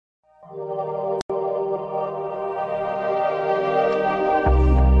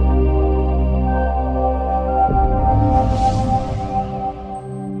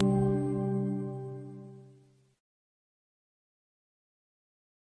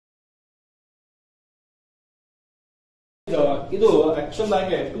ಇದು ಆಕ್ಚುಲ್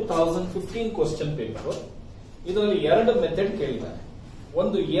ಆಗಿ 2015 question paper. ಇದರಲ್ಲಿ ಎರಡು ಮೆಥಡ್ ಕೇಳಿದ್ದಾನೆ.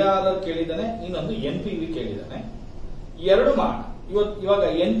 ಒಂದು ARR ಕೇಳಿದ್ದಾನೆ, ಇನ್ನೊಂದು NPV ಕೇಳಿದ್ದಾನೆ. ಎರಡು ಮಾಡೋಣ. ಇವಾಗ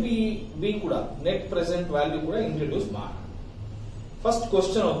NPV ಕೂಡ ನೆಟ್ ಪ್ರೆಸೆಂಟ್ ವ್ಯಾಲ್ಯೂ ಕೂಡ ಇಂಟ್ರೊಡ್ಯೂಸ್ ಮಾಡೋಣ. ಫಸ್ಟ್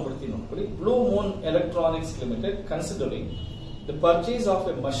ಕ್ವಶನ್ ಹೋಗ್ಬಿಡ್ತೀನಿ ನೋಡ್ಕೊಳ್ಳಿ. Blue Moon electronics limited considering the purchase of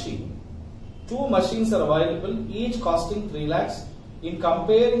A machine. Two machines are available, each costing 3 lakhs. In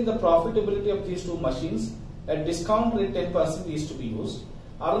comparing the profitability of these two machines, a discount rate 10% is to be used.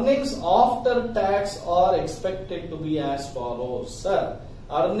 Earnings after tax are expected to be as follows. Sir,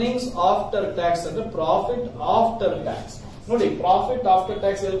 earnings after tax ಅಂದ್ರೆ profit after tax. ನೋಡಿ, profit after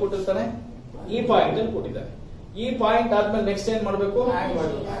tax ಎಲ್ಲಿ ಕೊಟ್ಟಿರ್ತಾನೆ? ಈ point ಅಲ್ಲಿ ಕೊಟ್ಟಿದ್ದಾರೆ. ಈ point ಆದ್ಮೇಲೆ next ಏನ್ ಮಾಡಬೇಕು?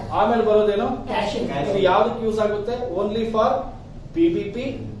 ಆಮೇಲೆ ಬರೋದೇನು? ಇದು ಯಾವ್ದಕ್ಕೆ ಯೂಸ್ ಆಗುತ್ತೆ? Only for PBP,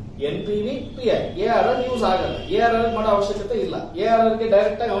 NPV, PI. ARR use ಆಗಲ್ಲ. ARR ಮಾಡೋ ಅವಶ್ಯಕತೆ ಇಲ್ಲ. ARR ಗೆ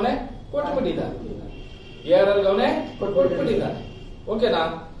ಡೈರೆಕ್ಟ್ ಆಗಿ ಅವನೇ ಕೊಟ್ಬಿಟ್ಟಿದ್ದಾನೆ. ARR ಗೆ ಅವನೇ ಕೊಟ್ಬಿಟ್ಟಿದ್ದಾನೆ. ಓಕೆನಾ?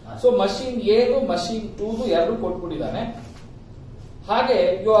 ಸೊ ಮಷೀನ್ ಎದು ಮಷೀನ್ 2 ಎರಡು ಕೊಟ್ಬಿಟ್ಟಿದ್ದಾನೆ. ಹಾಗೆ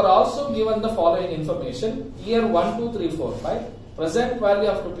you are also given the following information. Year 1, 2, 3, 4, 5 present value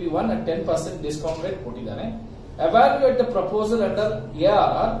of ₹1 at 10% discount rate ಕೊಟ್ಟಿದ್ದಾನೆ. Evaluate the proposal under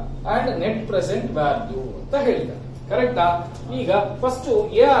ARR and net present value ಅಂತ ಹೇಳಿದ್ದಾನೆ. ಕರೆಕ್ಟಾ? ಈಗ ಫಸ್ಟ್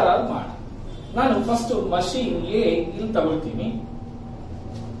ARR ಮಾಡ. ನಾನು ಫಸ್ಟ್ ಮಷೀನ್ ಎ ಇಲ್ಲಿ ತಗೊಳ್ತೀನಿ,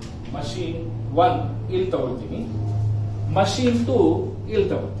 ಮಷೀನ್ 1 ಇಲ್ಲಿ ತಗೊಳ್ತೀನಿ, ಮಷೀನ್ 2 ಇಲ್ಲಿ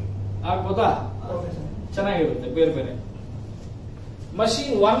ತಗೊಳ್ತೀನಿ. ಆಗ್ಬೋದಾ? ಚೆನ್ನಾಗಿರುತ್ತೆ. ಬೇರೆ ಬೇರೆ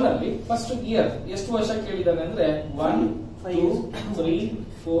ಮಷೀನ್ 1 ಅಲ್ಲಿ ಫಸ್ಟ್ ಇಯರ್ ಎಷ್ಟು ವರ್ಷ ಕೇಳಿದಾನೆ ಅಂದ್ರೆ 1, 2, 3,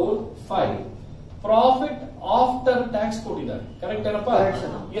 4, 5 ಪ್ರಾಫಿಟ್ ಆಫ್ಟರ್ ಟ್ಯಾಕ್ಸ್ ಕೊಟ್ಟಿದ್ದಾರೆ. ಕರೆಕ್ಟ್ ಏನಪ್ಪ?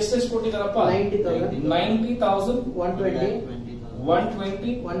 ಎಷ್ಟು ಕೊಟ್ಟಿದ್ದಾರಪ್ಪ? 90,000, 120,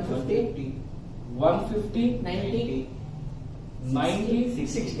 150, 90,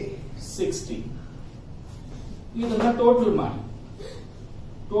 60. ಇದನ್ನ ಟೋಟಲ್ ಮಾಡಿ.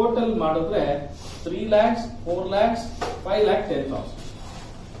 ಟೋಟಲ್ ಮಾಡಿದ್ರೆ 3 lakhs, 4 lakhs, 5,10,000.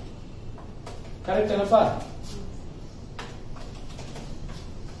 ಕರೆಕ್ಟ್ ಏನಪ್ಪ?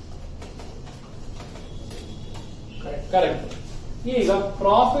 ಕರೆಕ್ಟ್. ಈಗ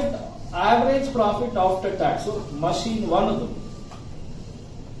profit, average profit after tax machine 1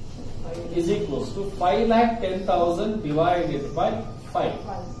 is equals to 5,10,000 divided by 5.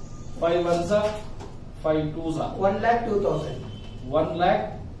 5 ones are 5 twos are 1,02,000.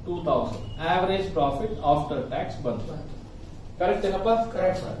 1,02,000 average profit after tax ಬಂತು. ಕರೆಕ್ಟ್ ಏನಪ್ಪ?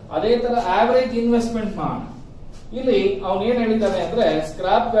 Correct sir. ಅದೇ ತರ ಆವರೇಜ್ ಇನ್ವೆಸ್ಟ್ಮೆಂಟ್ ಮಾಡೋಣ. ಇಲ್ಲಿ ಅವನು ಏನ್ ಹೇಳಿದ್ದಾನೆ ಅಂದ್ರೆ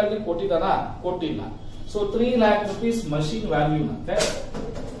ಸ್ಕ್ರಾಪ್ ವ್ಯಾಲ್ಯೂ ಕೊಟ್ಟಿದ್ದಾನ? ಕೊಟ್ಟಿಲ್ಲ. So 3 lakh rupees machine value ಅಂತೆ.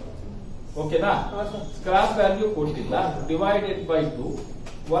 ಓಕೆನಾ? ಸ್ಕ್ರಾಪ್ ವ್ಯಾಲ್ಯೂ ಕೊಟ್ಟಿಲ್ಲ. ಡಿವೈಡೆಡ್ ಬೈ 2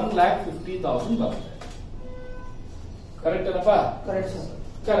 1,50,000 ಬರುತ್ತೆ. ಕರೆಕ್ಟ್ ಏನಪ್ಪ? Correct sir.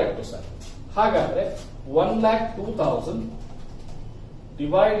 Correct sir. ಹಾಗಾದ್ರೆ 1,02,000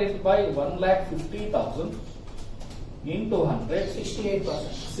 ಡಿವೈಡೆಡ್ ಬೈ 1,50,000 into 100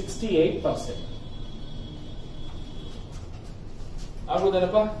 68%.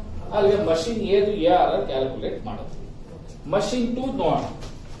 ಆಗುದೇನಪ್ಪ? ಅಲ್ಲಿಗೆ ಮಷೀನ್ ಏದು ARR ಕ್ಯಾಲ್ಕುಲೇಟ್ ಮಾಡೋದು. ಮಷೀನ್ 2 ನೋಡೋಣ.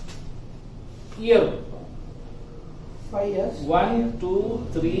 Year 5 years 1, 2,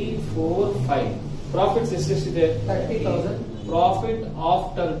 3, 4, 5 profits ಎಷ್ಟೆಷ್ಟಿದೆ? 30,000. Profit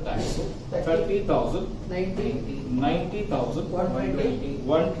after tax 30,000, 90,000, 90,000, 120,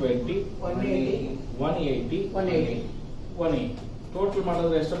 120, 180, 180, 180. Total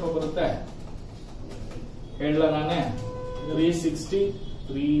ಮಾಡಿದ್ರೆ ಎಷ್ಟಪ್ಪ ಬರುತ್ತೆ? ಹೇಳ ನಾನೇ 360,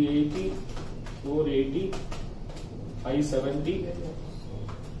 380, 480, 570,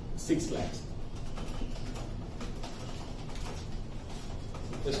 6 lakhs.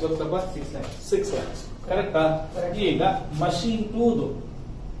 ಎಷ್ಟು ಬರುತ್ತಪ್ಪ? 6 lakhs. ಕರೆಕ್ಟಾ? ಈಗ machine 2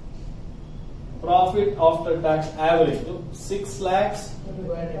 profit after tax average 6 lakhs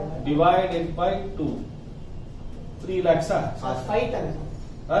divided by 2 3 lakhs. 5 ತಾನೆ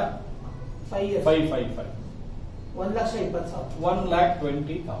ಸರ್? 5 years 555 1,20,000.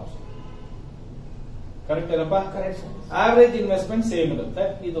 1,20,000. ಕರೆಕ್ಟ್ ಏನಪ್ಪ? Correct sir. Average investment same ಇರುತ್ತೆ.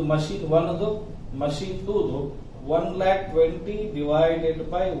 ಇದು machine 1 machine 2 1,20,000 divided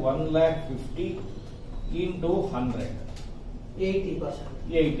by 1,50,000 into 100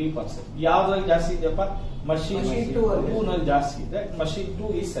 80%. ಯಾವ್ದ್ರಲ್ಲಿ ಜಾಸ್ತಿ ಇದೆಯಪ್ಪ? ಮಷೀನ್ 2 ನಲ್ಲಿ ಜಾಸ್ತಿ ಇದೆ. Machine 2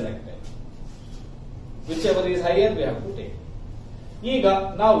 is selected. whichever is higher we have to take. ಈಗ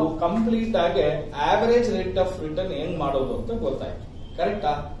ನಾವು ಕಂಪ್ಲೀಟ್ ಆಗಿ ಆವರೇಜ್ ರೇಟ್ ಆಫ್ ರಿಟರ್ನ್ ಹೆಂಗ್ ಮಾಡೋದು ಅಂತ ಗೊತ್ತಾಯ್ತು.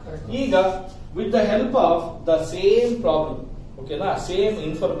 ಕರೆಕ್ಟಾ? ಈಗ with the help of the same problem, ಓಕೆನಾ, ಸೇಮ್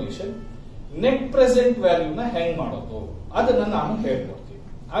ಇನ್ಫಾರ್ಮೇಶನ್, ನೆಟ್ ಪ್ರೆಸೆಂಟ್ ವ್ಯಾಲ್ಯೂನ ಹೆಂಗ್ ಮಾಡೋದು ಅದನ್ನ ನಾನು ಹೇಳ್ಕೊಡ್ತೀನಿ.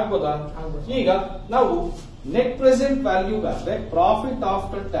 ಆಗ್ಬೋದಾ? ಈಗ ನಾವು net present ವ್ಯಾಲ್ಯೂಗಾದ್ರೆ profit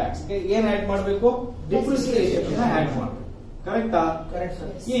after tax ಗೆ ಏನ್ ಆಡ್ ಮಾಡಬೇಕು? ಡಿಪ್ರಿಸಿಯೇಷನ್ ಆಡ್ ಮಾಡಬೇಕು. ಕರೆಕ್ಟಾ? Correct, sir.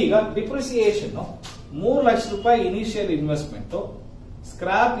 ಈಗ ಡಿಪ್ರಿಸಿಯೇಷನ್ 3 ಲಕ್ಷ ರೂಪಾಯಿ ಇನಿಷಿಯಲ್ ಇನ್ವೆಸ್ಟ್ಮೆಂಟ್,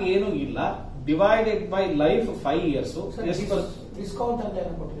 ಸ್ಕ್ರಾಪ್ ಏನು ಇಲ್ಲ, ಡಿವೈಡೆಡ್ ಬೈ ಲೈಫ್ 5 ಇಯರ್ಸ್ ಎಷ್ಟು ಬರುತ್ತೆ? ಡಿಸ್ಕೌಂಟ್ ಅಂತ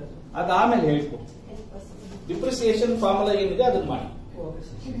ಏನೋ ಕೊಟ್ಟಿದ್ದಾರೆ. ಅದಾಮೇಲೆ ಹೇಳ್ಕೊಡ್ತೀನಿ. ಡಿಪ್ರಿಸಿಯೇಷನ್ ಫಾರ್ಮುಲಾ ಏನಿದೆ ಅದನ್ನ ಮಾಡಿ. Okay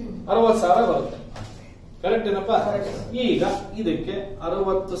sir. 60,000 ಬರುತ್ತೆ. ಕರೆಕ್ಟ್ ಏನಪ್ಪಾ? Correct. ಈಗ ಇದಕ್ಕೆ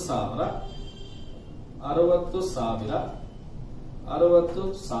 60,000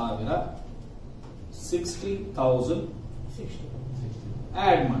 60,000 60.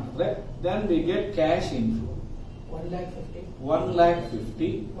 ಆಡ್ ಮಾಡಿದ್ರೆ then we get cash inflow 1,50,000.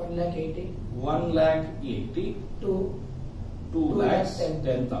 1,50,000 1,80,000. 1,80,000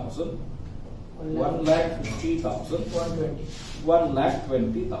 2,10,000 1,50,000 120.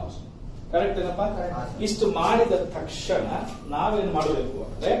 1,20,000. Correct ಏನಪ್ಪಾ? Correct. ಇಷ್ಟು ಮಾಡಿದ ತಕ್ಷಣ ನಾವೇನ್ ಮಾಡಬೇಕು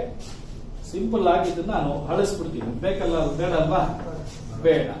ಅಂದ್ರೆ ಸಿಂಪಲ್ ಆಗಿ ಇದನ್ನ ನಾನು ಅಳಿಸ್ಬಿಡ್ತೀನಿ. ಬೇಕಲ್ಲ? ಬೇಡ ಅಲ್ವಾ?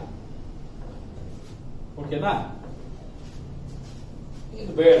 ಬೇಡ. ಓಕೆನಾ?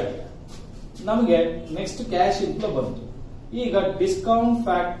 ಇದು ಬೇಡ. ನಮಗೆ ನೆಕ್ಸ್ಟ್ ಕ್ಯಾಶ್ ಇನ್ಫ್ಲೋ ಬಂತು. ಈಗ ಡಿಸ್ಕೌಂಟ್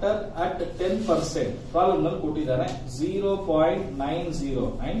ಫ್ಯಾಕ್ಟರ್ ಅಟ್ 10% ಪ್ರಾಬ್ಲಮ್ ನಲ್ಲಿ ಕೊಟ್ಟಿದ್ದಾರೆ.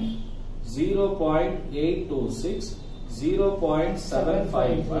 0.909 0.826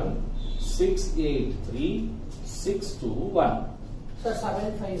 0.751 683 621 Sir,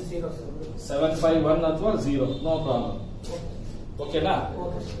 750, sir. 751 ಅಥವಾ 0 ನೋ ಪ್ರಾಬ್ಲಮ್. ಓಕೆನಾ?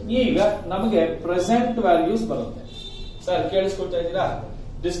 Okay. ಈಗ ನಮಗೆ ಪ್ರೆಸೆಂಟ್ ವ್ಯಾಲ್ಯೂಸ್ ಬರುತ್ತೆ. ಸರ್ ಕೇಳಿಸ್ಕೊಳ್ತಾ ಇದ್ದೀರಾ?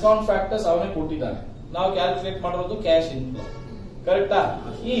 ಡಿಸ್ಕೌಂಟ್ ಫ್ಯಾಕ್ಟರ್ಸ್ ಅವನೇ ಕೊಟ್ಟಿದ್ದಾನೆ. ನಾವು ಕ್ಯಾಲ್ಕುಲೇಟ್ ಮಾಡಿರೋದು ಕ್ಯಾಶ್ ಇನ್ಫ್ಲೋ. ಕರೆಕ್ಟಾ?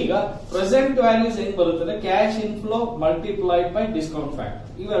 ಈಗ ಪ್ರೆಸೆಂಟ್ ವ್ಯಾಲ್ಯೂಸ್ ಹೆಂಗ್ ಬರುತ್ತದೆ? Cash inflow multiplied by discount factor,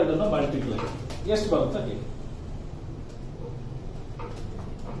 ಇವೆರಡನ್ನು ಮಲ್ಟಿಪ್ಲೈ ಎಷ್ಟು ಬರುತ್ತೆ ಹೇಳಿ?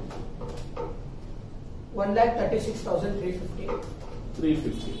 1,36,350.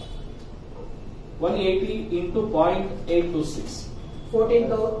 350. 180 into 0.826.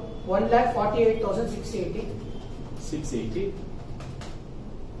 1,48,680. 680.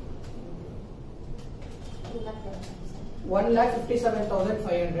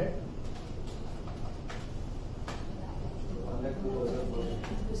 1,57,500.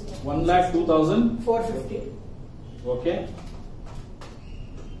 1,02,000. 450. Okay.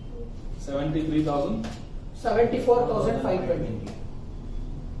 73,000. 74,520.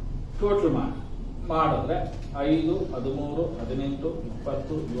 ಟೋಟಲ್ ಮಾಡಿದ್ರೆ 5, 13, 18, 20, 7,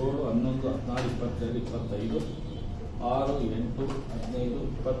 11, 14, 22, 25, 6, 8,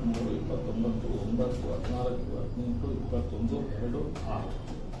 15, 23, 29, 9, 14, 18, 21, 2, 6.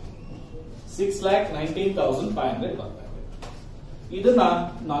 6,19,500 ಬರ್ತಾ ಇದೆ. ಇದನ್ನ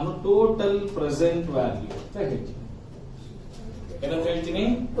ನಾನು ಟೋಟಲ್ ಪ್ರೆಸೆಂಟ್ ವ್ಯಾಲ್ಯೂ ಅಂತ ಹೇಳ್ತೀನಿ. ಏನಂತ ಹೇಳ್ತೀನಿ?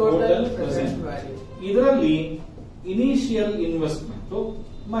 Total present value. ಇದರಲ್ಲಿ ಇನಿಷಿಯಲ್ ಇನ್ವೆಸ್ಟ್ಮೆಂಟ್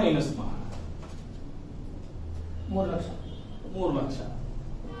ಮೈನಸ್ ಮಾಡೋಣ. 3 ಲಕ್ಷ. 3 ಲಕ್ಷ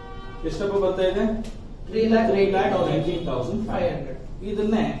ಎಷ್ಟಪ್ಪ ಬರ್ತಾ ಇದೆ? 3,19,500.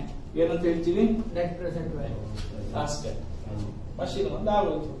 ಇದನ್ನೇ ಏನಂತ ಹೇಳ್ತೀವಿ? Net present value. ಅಷ್ಟೇ. ಮಷೀನ್ ಒಂದು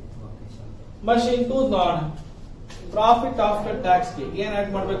ಆಗೋಯ್ತು. ಮಷೀನ್ 2 ನೋಡೋಣ. ಪ್ರಾಫಿಟ್ ಆಫ್ಟರ್ ಟ್ಯಾಕ್ಸ್ ಗೆ ಏನ್ ಆಡ್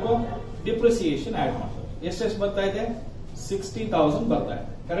ಮಾಡಬೇಕು? ಡಿಪ್ರಿಸಿಯೇಷನ್ ಆಡ್ ಮಾಡಬೇಕು. ಎಷ್ಟೆಷ್ಟು ಬರ್ತಾ ಇದೆ? 60,000 ಬರ್ತಾ ಇದೆ.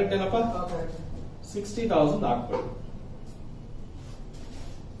 ಕರೆಕ್ಟ್ ಏನಪ್ಪ? 60,000 ಹಾಕ್ಬೇಕು.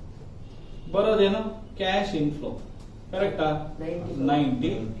 ಬರೋದೇನು? Cash inflow. ಕರೆಕ್ಟಾ?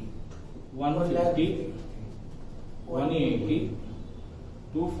 90, 150, 180,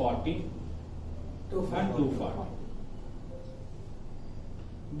 240 and 240.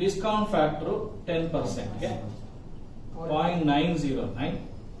 ಡಿಸ್ಕೌಂಟ್ ಫ್ಯಾಕ್ಟರ್ 10% ಗೆ 0.909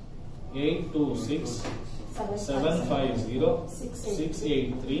 826 750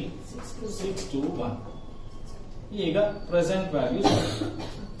 683 621. ಈಗ present value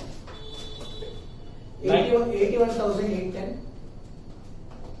 81,810.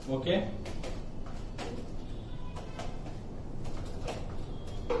 Okay.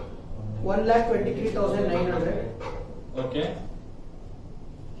 1,23,900. Okay.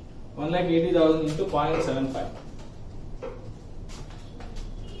 1,80,000 into 0.75.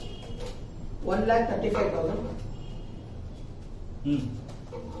 1,35,000.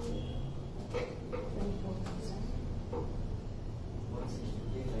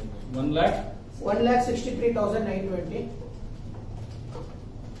 1 lakh. 1,63,920.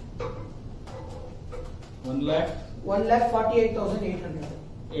 1 lakh 1,48,800.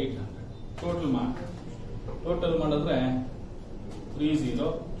 800. Total ಮಾಡಿದ್ರೆ 30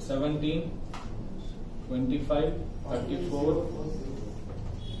 17 25 34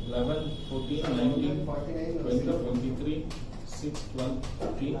 11 14 19 20 23 6 12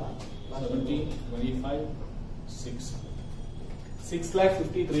 13 17 25 6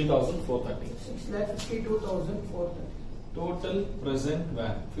 6,53,430. 6,52,430. ಟೋಟಲ್ ಪ್ರೆಸೆಂಟ್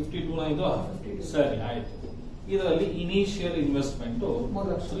ವ್ಯಾಲ್ಯೂ 52 ನ ಇದು 52. ಸರಿ ಆಯ್ತು. ಇದರಲ್ಲಿ ಇನಿಷಿಯಲ್ ಇನ್ವೆಸ್ಟ್ಮೆಂಟ್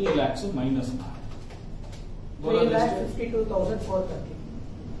 3 lakhs ಮೈನಸ್ ಮಾಡಿ 3,52,430.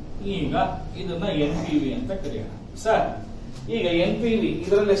 ಈಗ ಇದನ್ನ NPV ಅಂತ ಕರೆಯೋಣ ಸರ್. ಈಗ NPV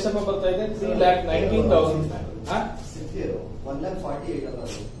ಇದರಲ್ಲಿ ಎಷ್ಟಪ್ಪ ಬರ್ತಾ ಇದೆ? 3,19,500.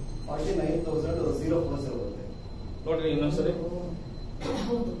 1,48,49,047 ಬರುತ್ತೆ. ನೋಡ್ರಿ ಇನ್ನೊಂದ್ಸರಿ.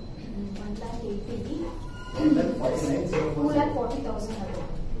 ಹೌದು 1,80,000 2,40,000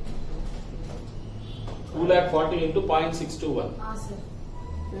 2,40,000 into 0.621. ಹಾ sir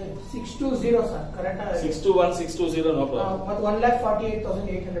 620 sir correct. 621 620 no problem. ಮತ್ತೆ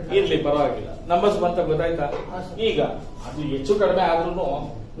 1,48,800. ಇರ್ಲಿ ಪರವಾಗಿಲ್ಲ, ನಂಬರ್ಸ್ ಬಂತ ಗೊತ್ತಾಯ್ತಾ? ಹಾ, ಸರ್. ಈಗ ಅದು ಹೆಚ್ಚು ಕಡಿಮೆ ಆದ್ರೂ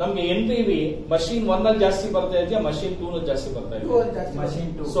ನಮ್ಗೆ NPV ಮಷೀನ್ 1 ನಲ್ಲಿ ಜಾಸ್ತಿ ಬರ್ತಾ ಇದೆಯಾ ಮಷೀನ್ 2 ನಲ್ಲಿ ಜಾಸ್ತಿ ಬರ್ತಾ ಇದೆ? ಮಷೀನ್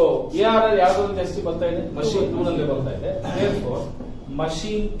 2. ಸೊ ARR ಯಾವ್ದ್ರಲ್ಲಿ ಜಾಸ್ತಿ ಬರ್ತಾ ಇದೆ? ಮಷೀನ್ 2 ನಲ್ಲಿ ಬರ್ತಾ ಇದೆ. Therefore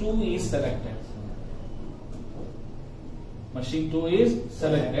machine 2 is selected. Machine 2 is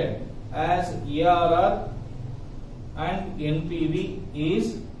selected as ARR and NPV is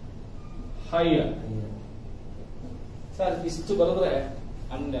higher. Sir ಇಷ್ಟು ಬರೆದ್ರೆ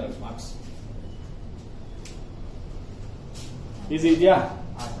 12 ಮಾರ್ಕ್ಸ್. ಈಸಿ ಇದೆಯಾ?